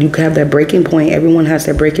have that breaking point. Everyone has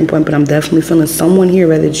that breaking point, but I'm definitely feeling someone here,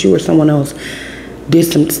 whether it's you or someone else, did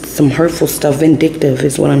some hurtful stuff. Vindictive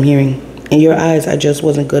is what I'm hearing. In your eyes, I just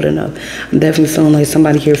wasn't good enough. I'm definitely feeling like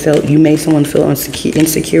somebody here felt, you made someone feel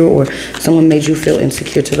insecure, or someone made you feel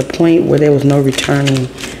insecure to the point where there was no returning.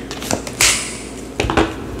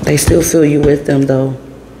 They still feel you with them, though.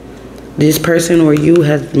 This person or you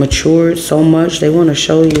has matured so much, they want to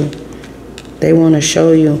show you. They want to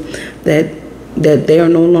show you that they are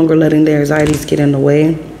no longer letting their anxieties get in the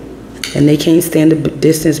way, and they can't stand the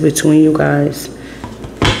distance between you guys.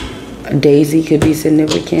 A daisy could be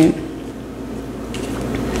significant.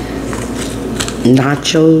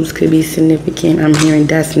 Nachos could be significant. I'm hearing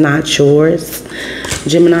that's not yours.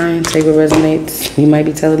 Gemini, take what resonates. You might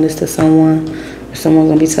be telling this to someone, or someone's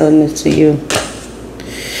gonna be telling this to you.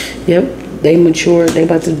 Yep, they matured. They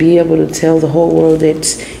about to be able to tell the whole world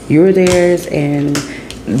that you're theirs and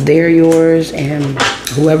they're yours, and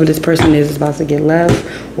whoever this person is about to get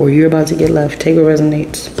left, or you're about to get left. Take what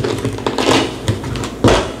resonates.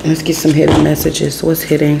 Let's get some hidden messages. What's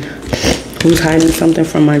hidden? Who's hiding something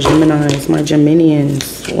from my Geminis, my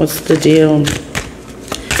Geminians? What's the deal?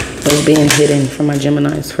 What's being hidden from my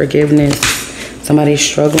Geminis? Forgiveness. Somebody's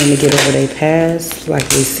struggling to get over their past, like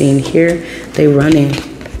we've seen here. They running.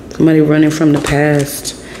 Somebody running from the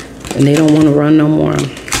past, and they don't want to run no more.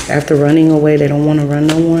 After running away, they don't want to run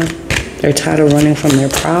no more. They're tired of running from their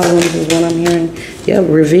problems, is what I'm hearing. Yeah,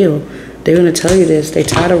 reveal. They're going to tell you this. They're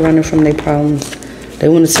tired of running from their problems. They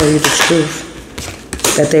want to tell you the truth.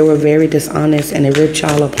 That they were very dishonest and they ripped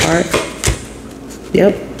y'all apart.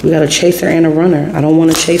 Yep, we got a chaser and a runner. I don't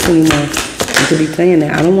want to chase anymore. You could be saying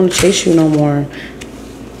that. I don't want to chase you no more.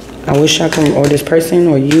 I wish I could, or this person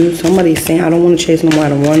or you, somebody's saying, I don't want to chase no more. I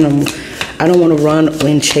don't run no more. I don't want to run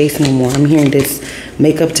and chase no more. I'm hearing this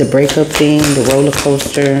make up to break up thing, the roller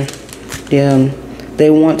coaster. Yeah, they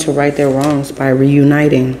want to right their wrongs by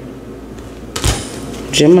reuniting.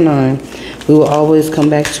 Gemini, we will always come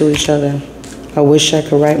back to each other. I wish I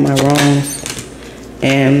could right my wrongs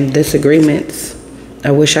and disagreements.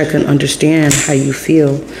 I wish I could understand how you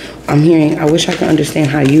feel. I'm hearing, I wish I could understand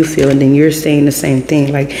how you feel, and then you're saying the same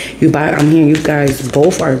thing. Like, I'm hearing you guys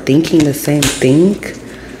both are thinking the same thing.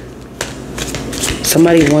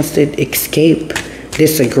 Somebody wants to escape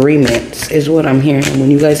disagreements, is what I'm hearing. When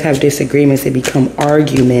you guys have disagreements, they become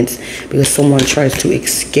arguments because someone tries to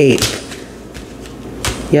escape.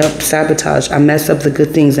 Yep, sabotage. I mess up the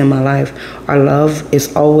good things in my life. Our love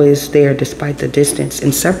is always there despite the distance.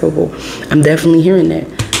 Inseparable. I'm definitely hearing that.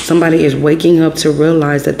 Somebody is waking up to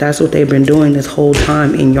realize that that's what they've been doing this whole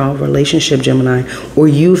time in your relationship, Gemini. Or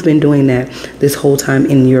you've been doing that this whole time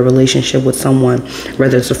in your relationship with someone.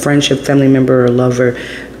 Whether it's a friendship, family member, or lover,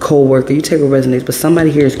 co-worker. You take what resonates. But somebody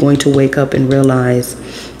here is going to wake up and realize,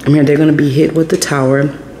 I mean, they're going to be hit with the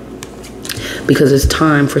tower. Because it's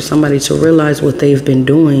time for somebody to realize what they've been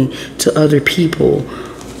doing to other people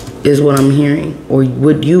is what I'm hearing. Or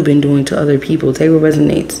what you've been doing to other people. Take what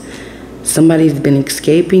resonates. Somebody's been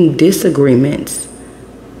escaping disagreements.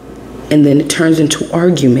 And then it turns into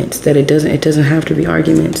arguments. That it doesn't have to be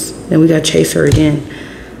arguments. Then we got chaser again.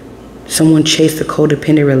 Someone chased a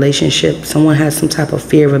codependent relationship. Someone has some type of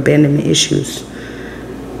fear of abandonment issues.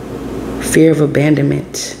 Fear of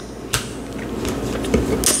abandonment.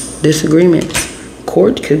 Disagreements.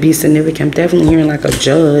 Court could be significant. I'm definitely hearing like a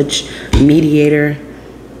judge, mediator.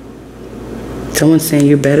 Someone saying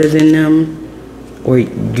you're better than them, or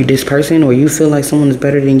you this person, or you feel like someone is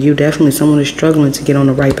better than you. Definitely someone is struggling to get on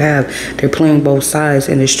the right path. They're playing both sides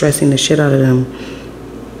and they're stressing the shit out of them.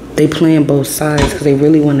 They playing both sides because they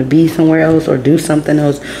really want to be somewhere else or do something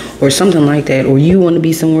else or something like that. Or you want to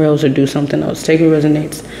be somewhere else or do something else. Take it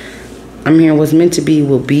resonates. I'm hearing what's meant to be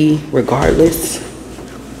will be regardless.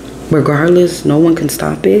 Regardless, no one can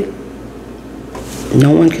stop it.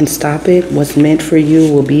 No one can stop it. What's meant for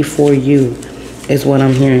you will be for you, is what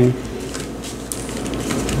I'm hearing.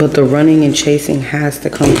 But the running and chasing has to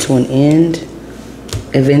come to an end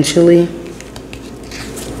eventually.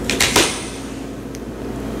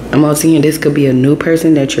 I'm also hearing this could be a new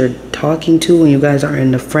person that you're talking to when you guys are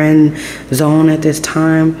in the friend zone at this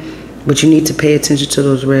time. But you need to pay attention to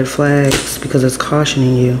those red flags because it's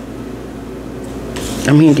cautioning you.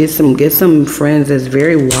 I mean, get some friends that's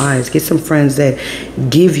very wise. Get some friends that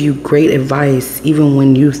give you great advice, even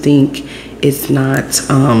when you think it's not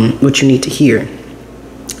what you need to hear.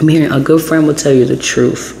 I'm hearing a good friend will tell you the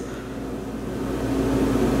truth.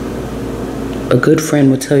 A good friend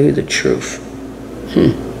will tell you the truth.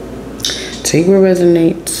 Take what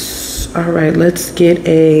resonates. All right, let's get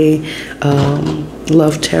a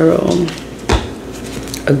love tarot.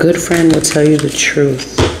 A good friend will tell you the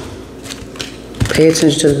truth. Pay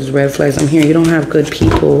attention to those red flags. I'm hearing you don't have good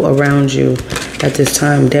people around you at this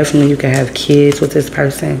time. Definitely you can have kids with this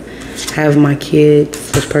person. Have my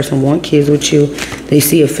kids. This person want kids with you. They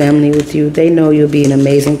see a family with you. They know you'll be an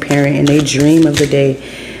amazing parent, and they dream of the day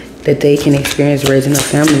that they can experience raising a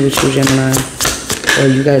family with you, Gemini. Or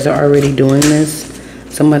you guys are already doing this.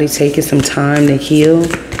 Somebody taking some time to heal.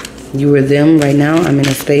 You or them. Right now, I'm in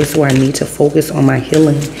a space where I need to focus on my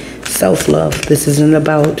healing. Self-love. This isn't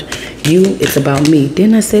about you. It's about me.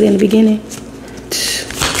 Didn't I say it in the beginning?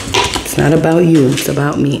 It's not about you. It's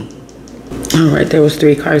about me. All right. There was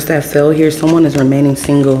 3 cards that fell here. Someone is remaining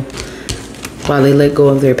single while they let go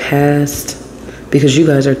of their past, because you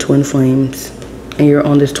guys are twin flames. And you're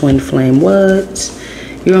on this twin flame. What?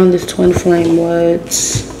 You're on this twin flame.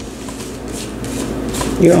 What?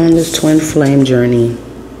 You're on this twin flame journey.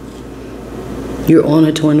 You're on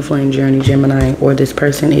a twin flame journey, Gemini, or this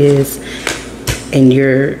person is, and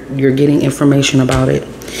you're getting information about it.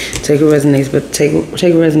 Take what resonates, but take what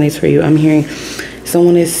resonates for you. I'm hearing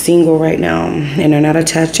someone is single right now, and they're not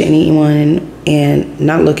attached to anyone and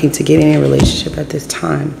not looking to get in a relationship at this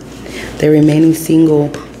time. They're remaining single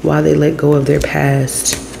while they let go of their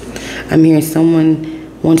past. I'm hearing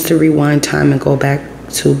someone wants to rewind time and go back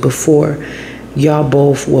to before y'all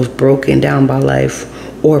both was broken down by life,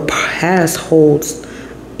 or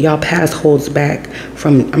y'all past holds back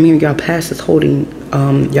from, y'all past is holding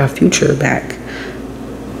y'all future back.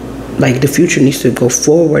 Like the future needs to go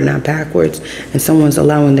forward, not backwards. And someone's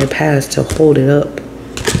allowing their past to hold it up.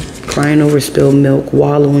 Crying over spilled milk,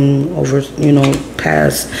 wallowing over,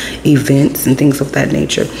 past events and things of that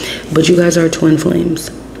nature. But you guys are twin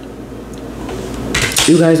flames.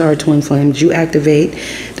 You guys are twin flames. You activate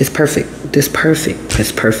this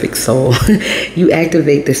perfect soul. You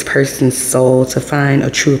activate this person's soul to find a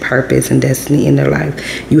true purpose and destiny in their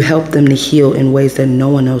life. You help them to heal in ways that no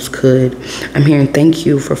one else could. I'm hearing thank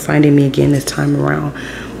you for finding me again this time around.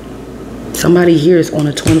 Somebody here is on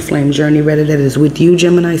a twin flame journey, whether that is with you,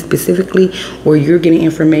 Gemini, specifically, or you're getting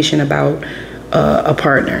information about a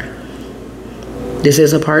partner. This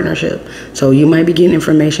is a partnership. So you might be getting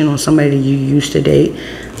information on somebody that you used to date,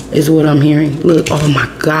 is what I'm hearing. Look, oh my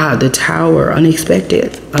God, the Tower,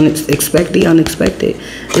 unexpected. Expect the unexpected.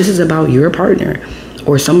 This is about your partner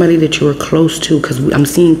or somebody that you are close to, because I'm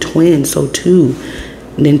seeing twins, so 2.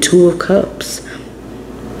 And then 2 of Cups.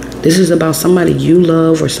 This is about somebody you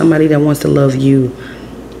love or somebody that wants to love you,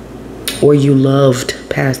 or you loved,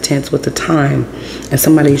 past tense with the time, and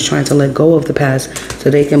somebody's trying to let go of the past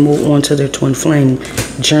so they can move on to their twin flame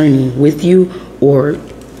journey with you or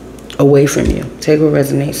away from you. Take what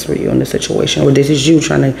resonates for you in the situation, or this is you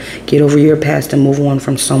trying to get over your past and move on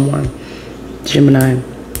from someone, Gemini.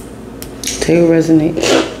 Take what resonates.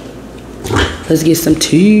 Let's get some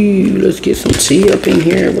tea. Let's get some tea up in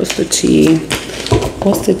here. What's the tea?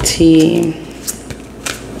 What's the tea?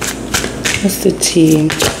 What's the tea?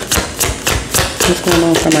 What's going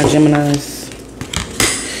on for my Geminis?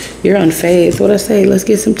 You're unfazed. What I say? Let's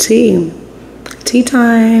get some tea. Tea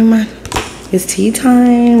time. It's tea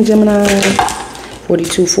time, Gemini.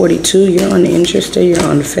 4242. You're uninterested. You're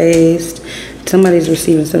unfazed. Somebody's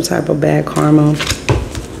receiving some type of bad karma.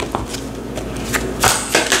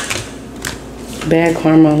 Bad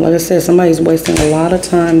karma. Like I said, somebody's wasting a lot of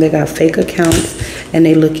time. They got fake accounts and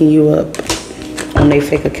they looking you up on their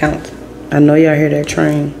fake account. I know y'all hear that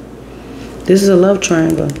train. This is a love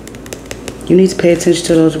triangle. You need to pay attention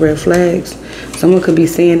to those red flags. Someone could be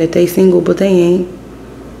saying that they single, but they ain't.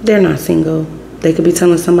 They're not single. They could be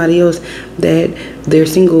telling somebody else that they're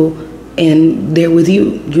single and they're with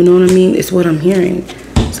you. You know what I mean? It's what I'm hearing.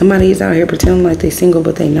 Somebody is out here pretending like they're single,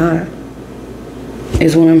 but they not.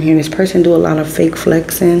 Is what I'm hearing. This person do a lot of fake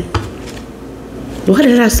flexing. What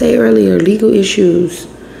did I say earlier? Legal issues.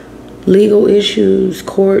 Legal issues.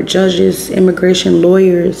 Court, judges, immigration,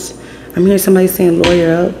 lawyers. I'm hearing somebody saying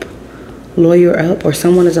lawyer up. Lawyer up. Or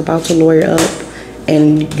someone is about to lawyer up.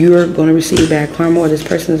 And you're going to receive bad karma, or this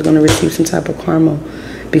person is going to receive some type of karma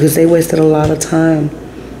because they wasted a lot of time.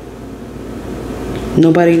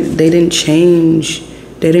 They didn't change.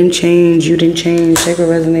 They didn't change. You didn't change. Take what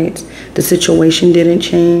resonates. The situation didn't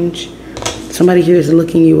change. Somebody here is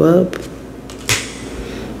looking you up.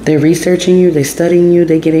 They're researching you. They're studying you.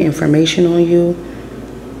 They're getting information on you.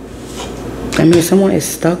 I mean, someone is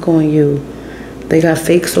stuck on you. They got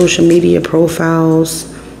fake social media profiles.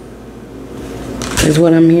 Is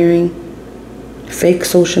what I'm hearing. Fake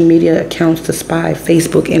social media accounts to spy.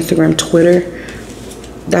 Facebook, Instagram, Twitter.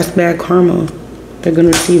 That's bad karma. They're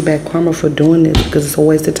going to receive bad karma for doing this because it's a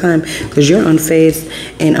waste of time. Because you're unfazed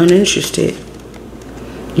and uninterested.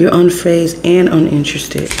 You're unfazed and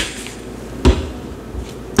uninterested.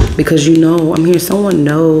 Because you know, I'm here, someone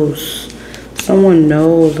knows. Someone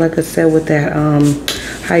knows, like I said with that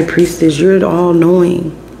high priestess, you're the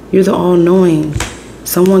all-knowing. You're the all-knowing.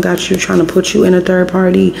 Someone got you trying to put you in a third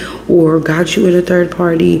party, or got you in a third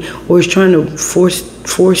party, or is trying to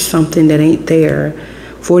force something that ain't there.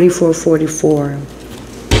 4444.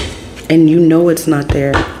 And you know it's not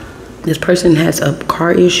there. This person has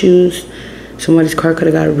car issues. Somebody's car could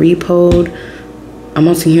have got repoed. I'm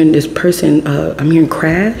also hearing this person, I'm hearing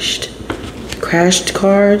crashed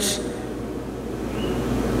cars.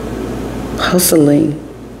 Hustling.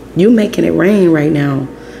 You making it rain right now.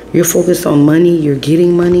 You're focused on money. You're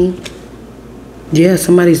getting money. Yeah,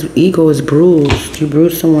 somebody's ego is bruised. You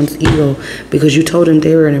bruised someone's ego because you told them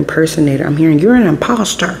they were an impersonator. I'm hearing you're an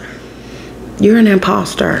imposter. You're an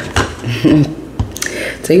imposter.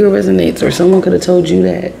 Take what resonates, or someone could have told you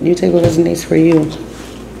that. You take what resonates for you.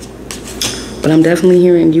 But I'm definitely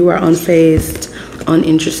hearing you are unfazed,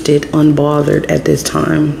 uninterested, unbothered at this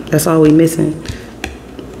time. That's all we missing.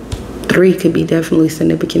 3 could be definitely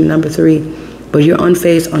significant, number 3. But you're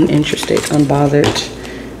unfazed, uninterested, unbothered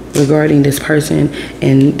regarding this person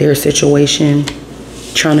and their situation,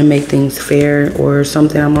 trying to make things fair or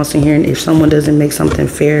something. I'm also hearing if someone doesn't make something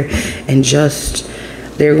fair and just,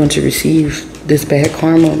 they're going to receive this bad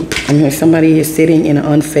karma. I'm hearing somebody is sitting in an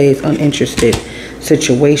unfazed, uninterested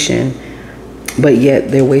situation, but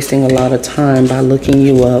yet they're wasting a lot of time by looking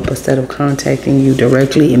you up instead of contacting you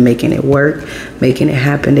directly and making it work, making it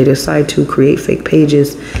happen. They decide to create fake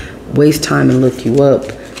pages, waste time and look you up.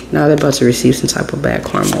 Now they're about to receive some type of bad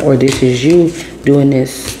karma, or this is you doing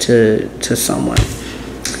this to someone.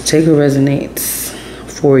 Take what resonates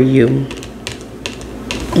for you.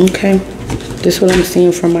 Okay, this is what I'm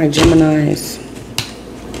seeing from my Geminis.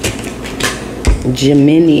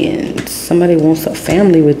 Geminians. Somebody wants a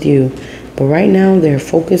family with you, but right now they're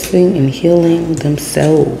focusing and healing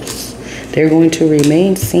themselves. They're going to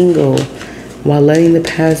remain single while letting the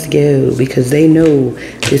past go because they know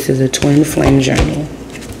this is a twin flame journey.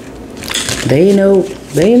 They know.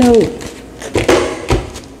 They know.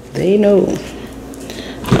 They know.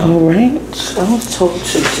 All right. I was told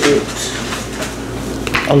to get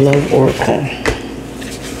a love oracle.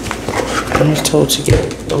 I was told to get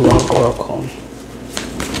the love oracle.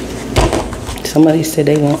 Somebody said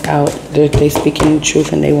they want out. They speaking the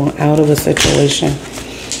truth and they want out of a situation.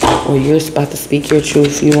 Or you're about to speak your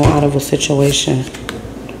truth. You want out of a situation.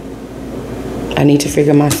 I need to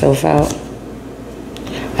figure myself out.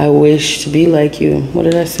 I wish to be like you. What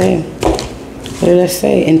did I say? What did I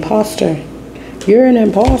say? Imposter. You're an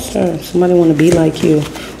imposter. Somebody want to be like you.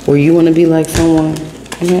 Or you want to be like someone.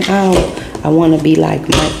 I want to be like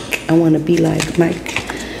Mike. I want to be like Mike.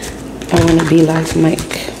 I want to be like Mike.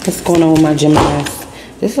 What's going on with my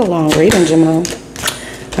Geminis? This is a long reading, Gemini.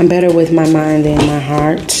 I'm better with my mind than my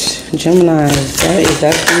heart. Geminis, that is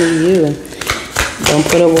definitely you. Don't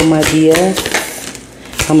put up with my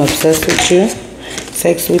BS. I'm obsessed with you.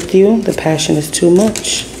 Sex with you. The passion is too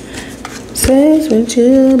much. Sex with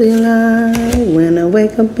you be like when I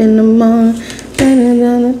wake up in the morning.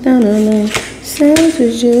 Sex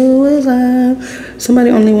with you is like. Somebody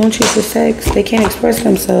only wants you for sex. They can't express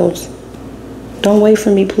themselves. Don't wait for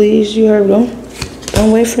me, please. You heard them.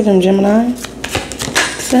 Don't wait for them, Gemini.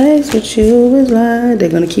 Sex with you is like. They're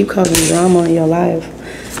going to keep causing drama in your life.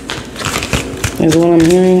 Is what I'm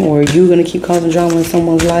hearing. Or you going to keep causing drama in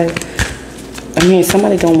someone's life. I'm hearing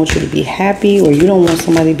somebody don't want you to be happy. Or you don't want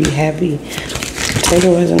somebody to be happy. Take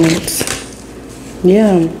a resonance.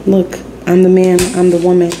 Yeah, look. I'm the man. I'm the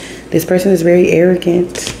woman. This person is very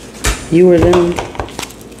arrogant. You or them.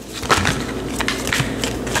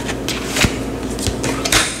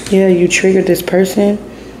 Yeah, you triggered this person.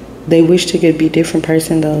 They wish to be a different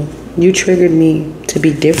person, though. You triggered me to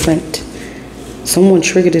be different. Someone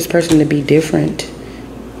triggered this person to be different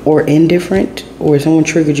or indifferent, or someone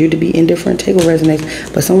triggered you to be indifferent. Take what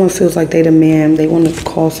resonates. But someone feels like they the man. They want to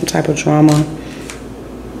cause some type of drama.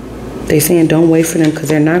 They saying don't wait for them because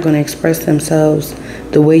they're not going to express themselves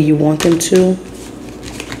the way you want them to.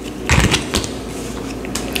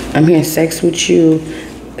 I'm hearing sex with you.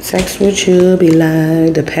 Sex with you be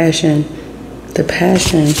like the passion. The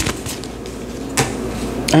passion.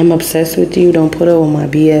 I'm obsessed with you. Don't put up with my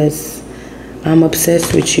BS. I'm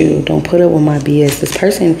obsessed with you. Don't put up with my BS. This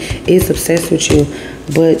person is obsessed with you,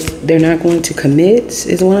 but they're not going to commit,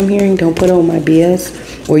 is what I'm hearing. Don't put up with my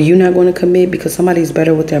BS. Or you're not going to commit because somebody's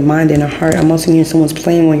better with their mind than their heart. I'm also hearing someone's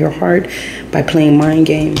playing on your heart by playing mind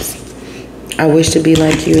games. I wish to be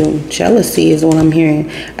like you. Jealousy is what I'm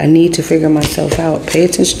hearing. I need to figure myself out. Pay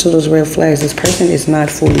attention to those red flags. This person is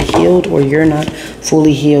not fully healed, or you're not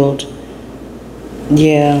fully healed.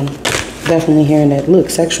 Yeah. Definitely hearing that. Look,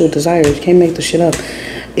 sexual desire. You can't make this shit up.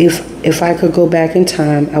 If I could go back in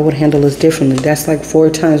time, I would handle this differently. That's like 4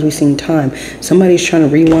 times we've seen time. Somebody's trying to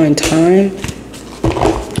rewind time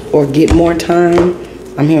or get more time.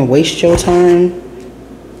 I'm here to waste your time.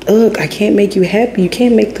 Look, I can't make you happy. You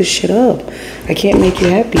can't make this shit up. I can't make you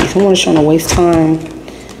happy. Someone's trying to waste time.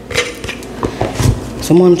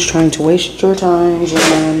 Someone's trying to waste your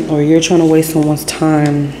time, or you're trying to waste someone's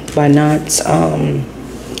time by not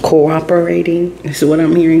cooperating. This is what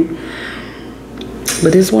I'm hearing.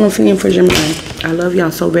 But this is what I'm feeling for Gemini. I love y'all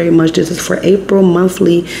so very much. This is for April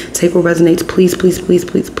monthly. Take what resonates. Please, please, please,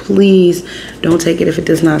 please, please don't take it if it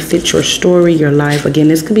does not fit your story, your life. Again,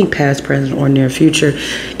 this could be past, present, or near future.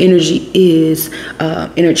 Energy is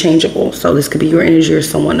interchangeable. So this could be your energy or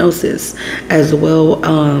someone else's as well.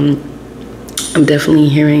 I'm definitely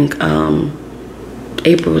hearing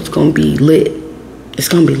April is going to be lit. It's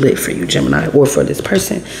going to be lit for you, Gemini, or for this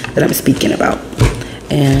person that I'm speaking about.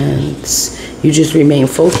 And you just remain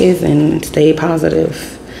focused and stay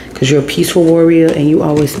positive because you're a peaceful warrior and you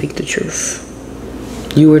always speak the truth.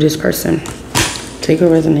 You are this person. Take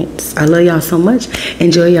what resonates. I love y'all so much.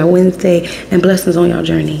 Enjoy y'all Wednesday and blessings on y'all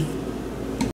journey.